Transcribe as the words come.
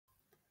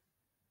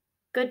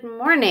Good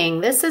morning.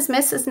 This is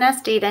Mrs.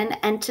 Ness-Deden,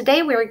 and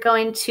today we're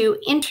going to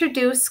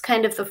introduce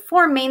kind of the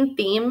four main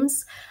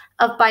themes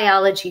of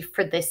biology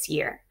for this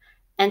year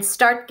and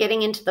start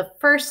getting into the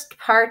first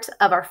part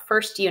of our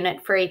first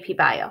unit for AP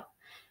Bio.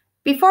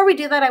 Before we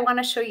do that, I want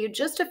to show you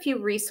just a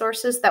few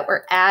resources that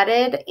were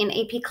added in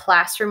AP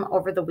Classroom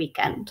over the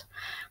weekend.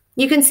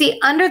 You can see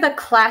under the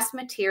class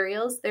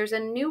materials, there's a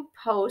new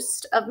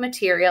post of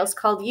materials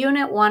called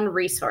Unit 1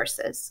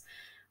 Resources.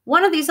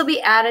 One of these will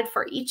be added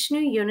for each new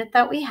unit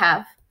that we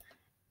have.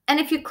 And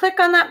if you click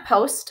on that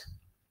post,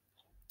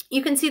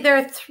 you can see there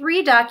are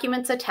 3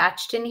 documents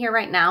attached in here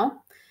right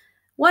now.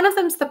 One of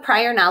them is the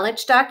prior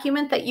knowledge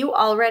document that you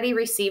already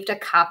received a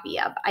copy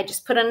of. I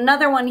just put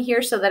another one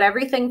here so that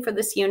everything for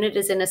this unit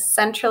is in a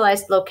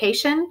centralized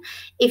location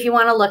if you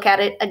want to look at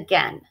it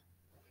again.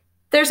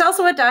 There's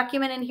also a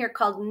document in here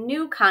called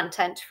New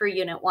Content for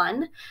Unit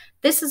 1.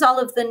 This is all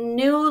of the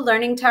new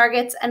learning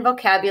targets and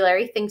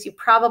vocabulary, things you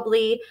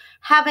probably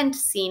haven't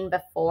seen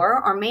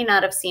before or may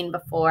not have seen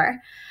before,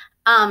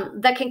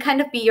 that can kind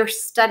of be your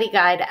study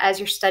guide as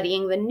you're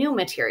studying the new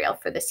material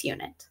for this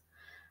unit.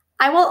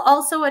 I will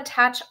also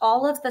attach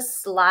all of the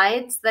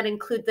slides that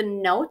include the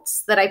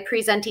notes that I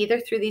present either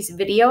through these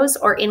videos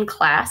or in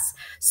class.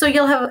 So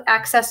you'll have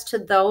access to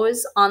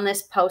those on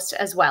this post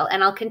as well.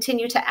 And I'll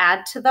continue to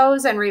add to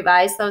those and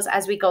revise those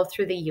as we go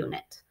through the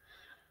unit.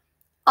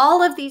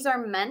 All of these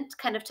are meant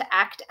kind of to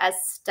act as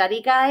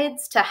study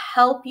guides to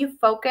help you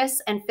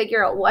focus and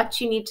figure out what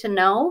you need to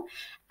know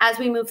as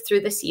we move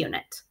through this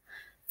unit.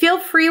 Feel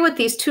free with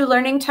these 2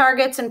 learning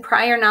targets and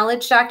prior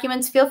knowledge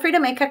documents, feel free to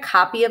make a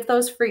copy of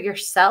those for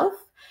yourself,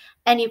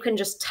 and you can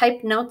just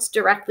type notes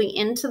directly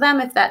into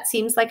them if that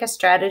seems like a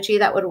strategy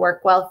that would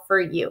work well for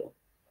you.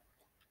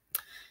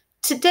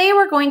 Today,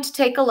 we're going to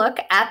take a look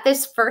at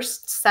this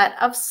first set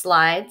of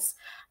slides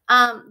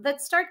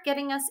that start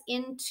getting us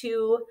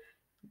into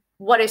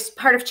what is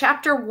part of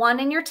Chapter 1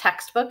 in your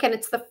textbook, and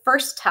it's the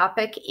first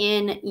topic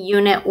in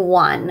Unit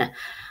 1.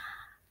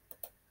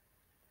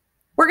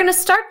 We're going to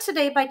start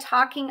today by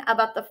talking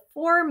about the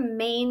 4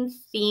 main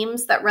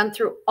themes that run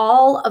through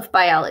all of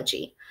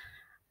biology.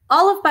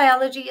 All of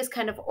biology is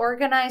kind of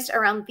organized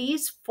around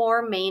these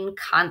 4 main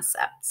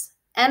concepts: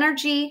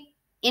 energy,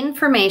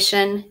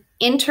 information,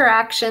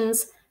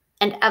 interactions,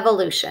 and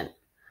evolution.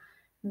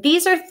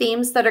 These are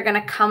themes that are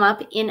going to come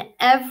up in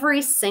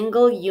every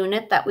single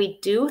unit that we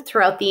do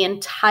throughout the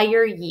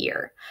entire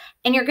year.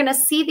 And you're going to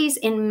see these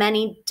in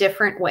many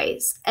different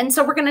ways. And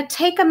so we're going to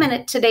take a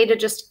minute today to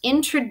just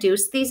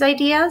introduce these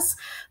ideas,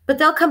 but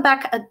they'll come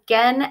back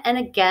again and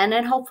again,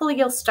 and hopefully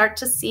you'll start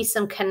to see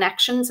some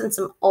connections and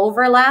some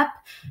overlap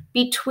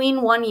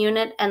between one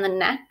unit and the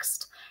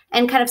next,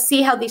 and kind of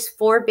see how these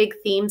 4 big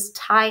themes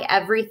tie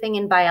everything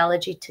in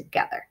biology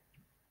together.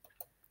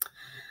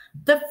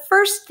 The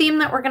first theme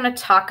that we're going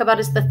to talk about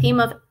is the theme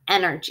of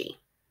energy.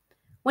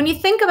 When you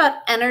think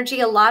about energy,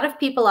 a lot of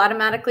people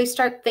automatically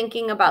start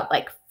thinking about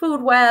like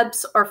food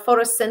webs or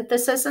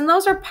photosynthesis, and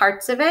those are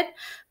parts of it,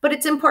 but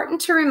it's important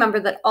to remember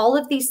that all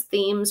of these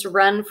themes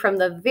run from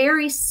the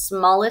very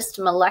smallest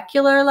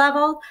molecular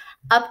level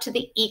up to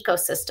the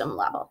ecosystem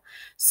level.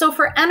 So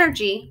for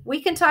energy,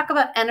 we can talk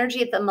about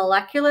energy at the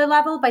molecular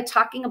level by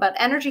talking about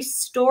energy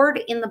stored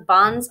in the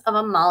bonds of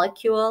a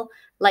molecule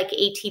like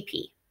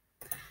ATP.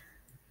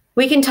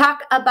 We can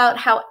talk about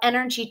how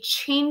energy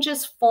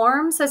changes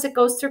forms as it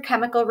goes through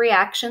chemical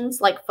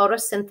reactions like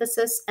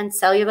photosynthesis and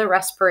cellular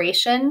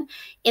respiration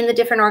in the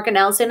different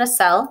organelles in a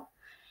cell.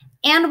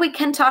 And we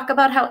can talk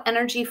about how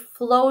energy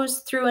flows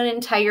through an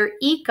entire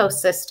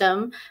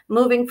ecosystem,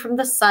 moving from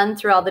the sun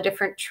through all the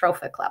different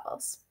trophic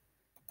levels.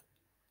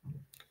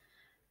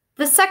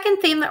 The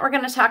second theme that we're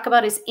going to talk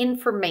about is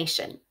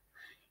information.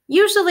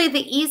 Usually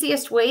the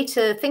easiest way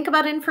to think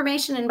about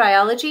information in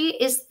biology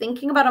is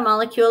thinking about a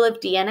molecule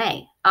of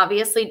DNA.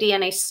 Obviously,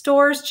 DNA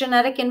stores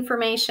genetic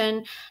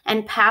information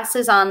and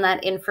passes on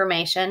that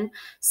information.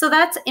 So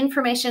that's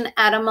information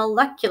at a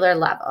molecular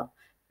level.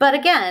 But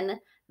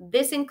again,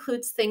 this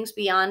includes things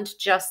beyond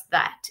just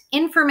that.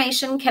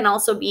 Information can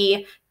also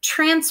be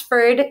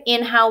transferred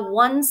in how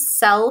one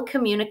cell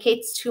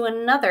communicates to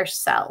another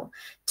cell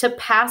to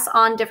pass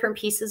on different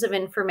pieces of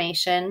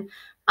information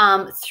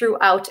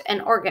throughout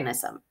an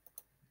organism.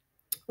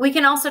 We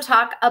can also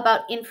talk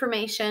about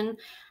information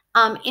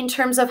in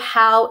terms of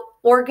how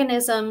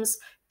organisms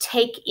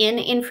take in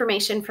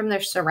information from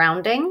their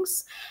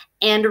surroundings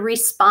and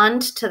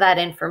respond to that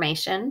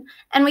information.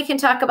 And we can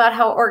talk about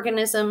how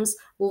organisms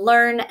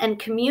learn and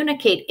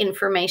communicate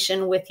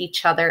information with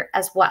each other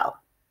as well.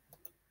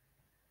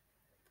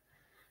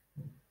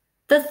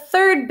 The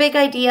third big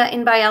idea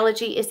in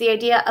biology is the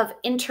idea of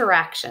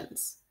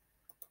interactions.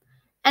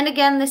 And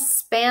again, this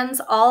spans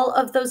all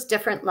of those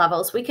different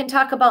levels. We can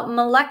talk about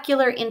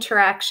molecular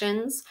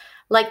interactions,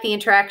 like the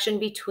interaction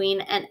between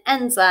an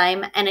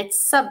enzyme and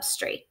its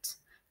substrate.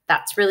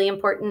 That's really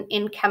important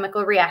in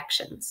chemical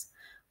reactions.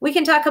 We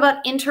can talk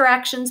about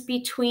interactions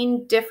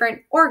between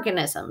different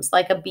organisms,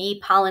 like a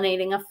bee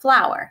pollinating a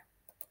flower.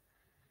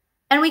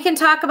 And we can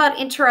talk about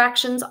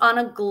interactions on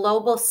a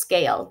global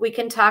scale. We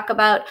can talk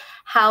about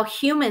how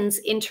humans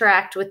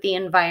interact with the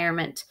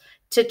environment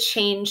to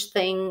change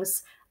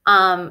things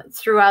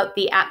throughout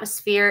the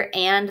atmosphere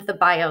and the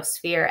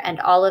biosphere and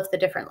all of the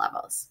different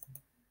levels.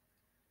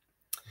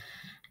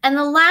 And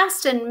the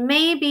last and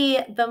maybe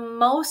the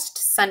most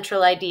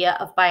central idea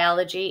of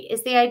biology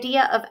is the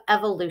idea of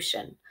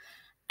evolution.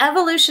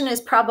 Evolution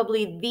is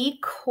probably the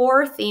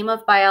core theme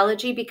of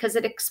biology because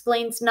it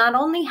explains not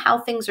only how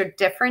things are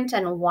different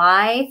and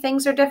why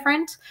things are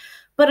different,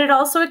 but it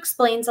also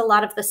explains a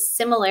lot of the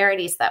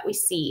similarities that we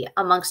see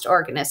amongst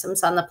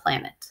organisms on the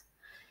planet.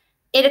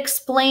 It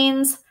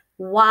explains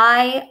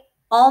why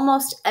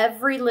almost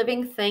every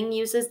living thing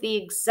uses the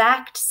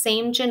exact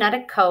same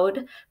genetic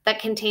code that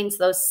contains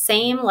those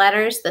same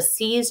letters, the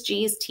C's,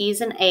 G's,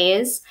 T's, and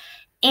A's,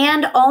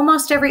 and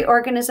almost every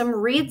organism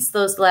reads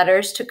those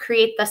letters to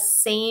create the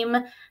same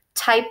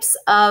types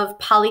of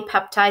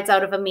polypeptides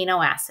out of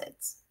amino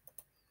acids.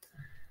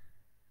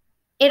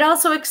 It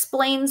also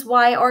explains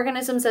why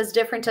organisms as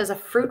different as a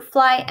fruit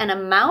fly and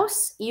a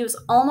mouse use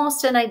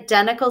almost an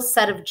identical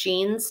set of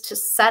genes to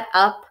set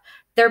up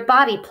their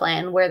body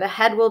plan, where the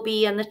head will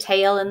be and the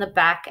tail and the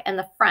back and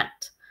the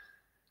front.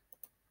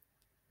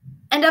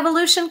 And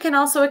evolution can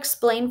also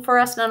explain for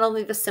us not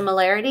only the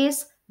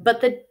similarities,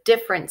 but the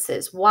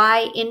differences,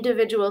 why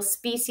individual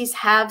species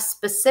have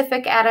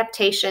specific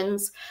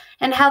adaptations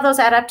and how those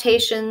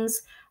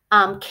adaptations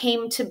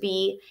came to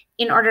be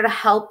in order to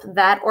help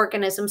that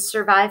organism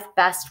survive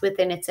best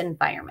within its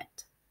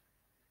environment.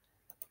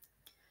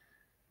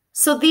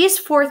 So these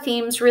four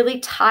themes really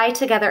tie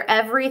together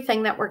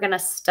everything that we're going to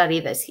study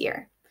this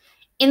year.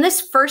 In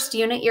this first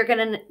unit, you're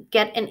going to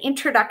get an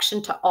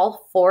introduction to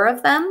all four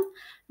of them,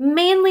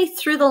 mainly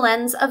through the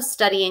lens of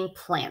studying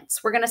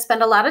plants. We're going to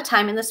spend a lot of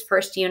time in this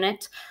first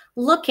unit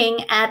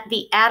looking at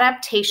the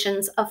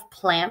adaptations of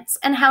plants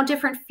and how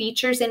different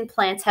features in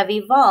plants have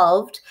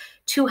evolved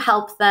to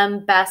help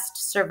them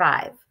best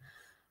survive.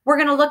 We're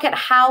going to look at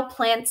how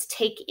plants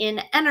take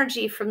in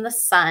energy from the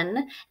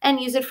sun and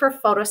use it for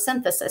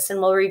photosynthesis, and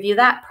we'll review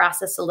that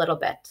process a little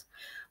bit.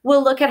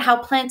 We'll look at how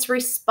plants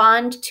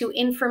respond to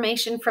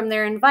information from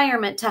their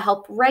environment to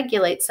help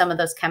regulate some of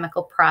those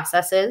chemical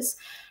processes.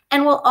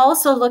 And we'll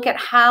also look at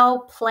how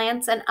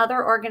plants and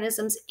other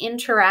organisms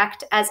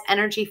interact as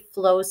energy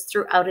flows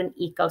throughout an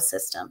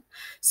ecosystem.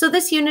 So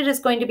this unit is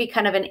going to be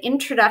kind of an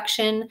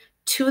introduction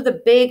to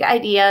the big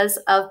ideas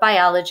of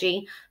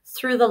biology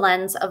through the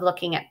lens of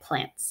looking at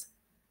plants.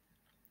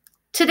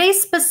 Today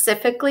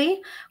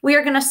specifically, we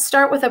are going to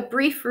start with a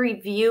brief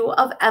review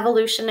of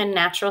evolution and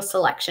natural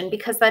selection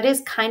because that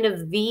is kind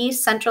of the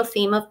central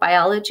theme of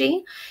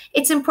biology.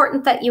 It's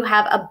important that you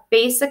have a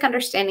basic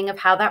understanding of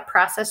how that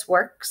process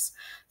works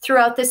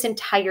throughout this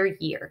entire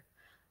year.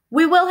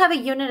 We will have a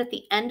unit at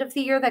the end of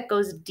the year that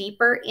goes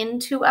deeper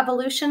into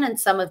evolution and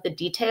some of the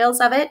details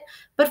of it,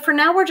 but for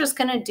now we're just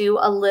going to do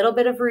a little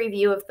bit of a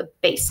review of the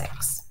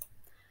basics.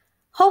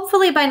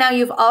 Hopefully by now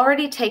you've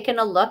already taken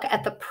a look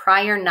at the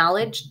prior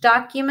knowledge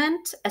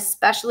document,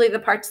 especially the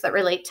parts that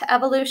relate to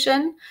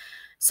evolution.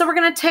 So we're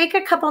going to take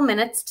a couple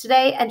minutes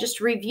today and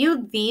just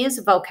review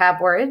these vocab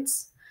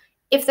words.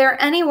 If there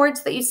are any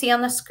words that you see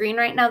on the screen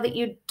right now that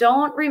you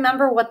don't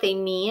remember what they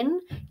mean,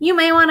 you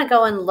may want to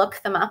go and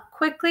look them up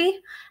quickly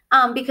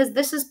because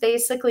this is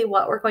basically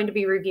what we're going to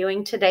be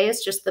reviewing today,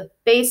 is just the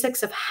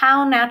basics of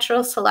how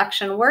natural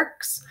selection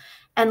works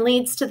and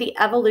leads to the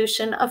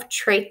evolution of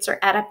traits or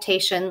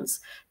adaptations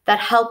that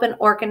help an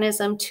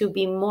organism to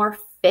be more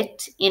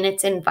fit in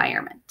its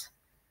environment.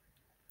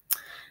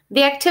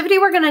 The activity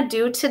we're going to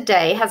do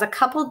today has a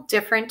couple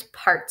different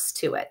parts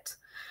to it.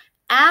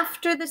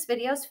 After this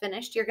video is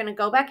finished, you're going to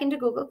go back into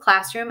Google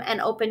Classroom and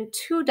open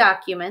two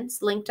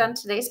documents linked on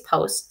today's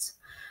posts.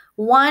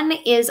 One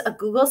is a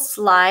Google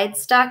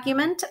Slides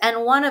document,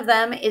 and one of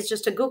them is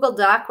just a Google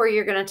Doc where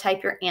you're going to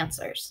type your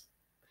answers.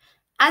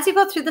 As you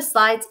go through the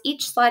slides,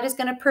 each slide is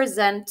going to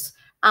present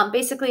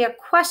basically a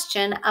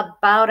question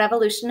about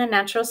evolution and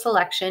natural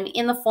selection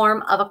in the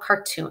form of a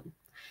cartoon.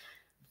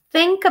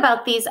 Think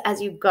about these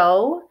as you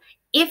go.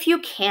 If you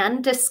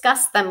can,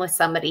 discuss them with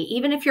somebody,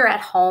 even if you're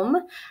at home.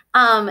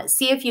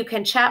 See if you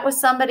can chat with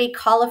somebody,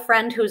 call a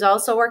friend who's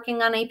also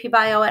working on AP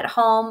Bio at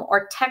home,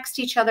 or text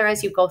each other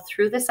as you go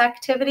through this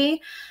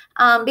activity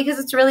because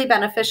it's really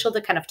beneficial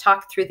to kind of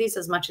talk through these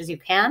as much as you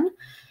can.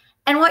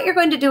 And what you're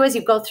going to do as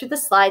you go through the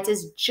slides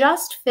is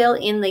just fill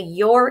in the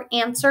your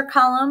answer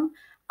column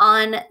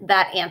on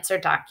that answer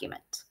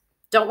document.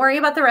 Don't worry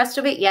about the rest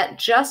of it yet.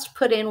 Just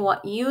put in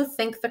what you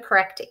think the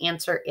correct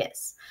answer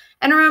is.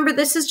 And remember,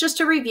 this is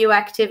just a review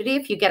activity.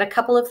 If you get a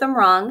couple of them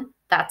wrong,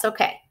 that's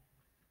okay.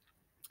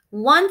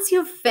 Once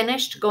you've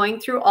finished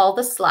going through all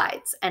the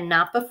slides, and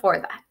not before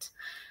that,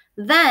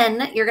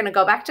 then you're going to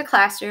go back to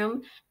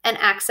Classroom and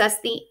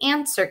access the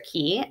answer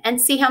key and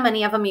see how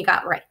many of them you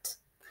got right.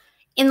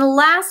 In the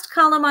last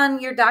column on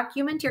your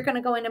document, you're going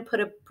to go in and put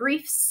a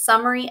brief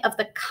summary of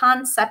the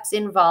concepts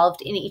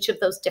involved in each of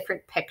those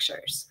different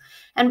pictures.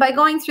 And by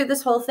going through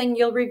this whole thing,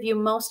 you'll review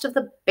most of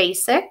the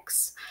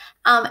basics,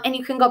 and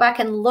you can go back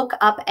and look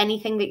up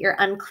anything that you're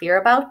unclear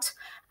about,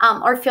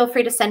 or feel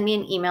free to send me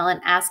an email and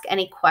ask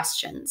any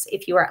questions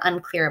if you are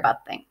unclear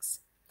about things.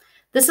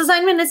 This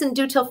assignment isn't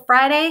due till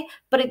Friday,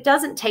 but it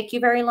doesn't take you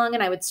very long,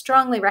 and I would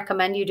strongly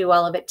recommend you do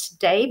all of it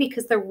today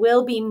because there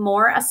will be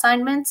more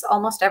assignments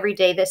almost every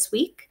day this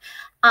week.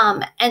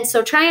 And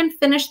so try and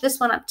finish this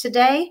one up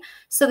today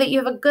so that you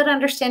have a good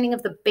understanding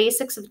of the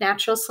basics of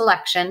natural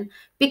selection,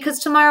 because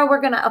tomorrow we're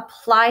going to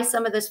apply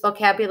some of this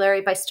vocabulary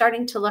by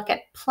starting to look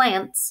at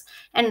plants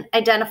and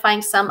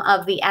identifying some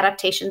of the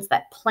adaptations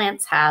that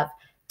plants have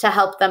to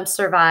help them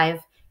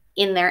survive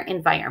in their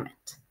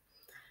environment.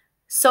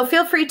 So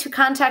feel free to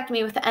contact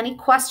me with any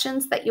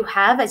questions that you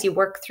have as you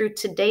work through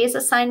today's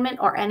assignment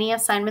or any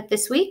assignment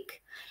this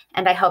week,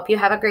 and I hope you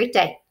have a great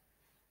day.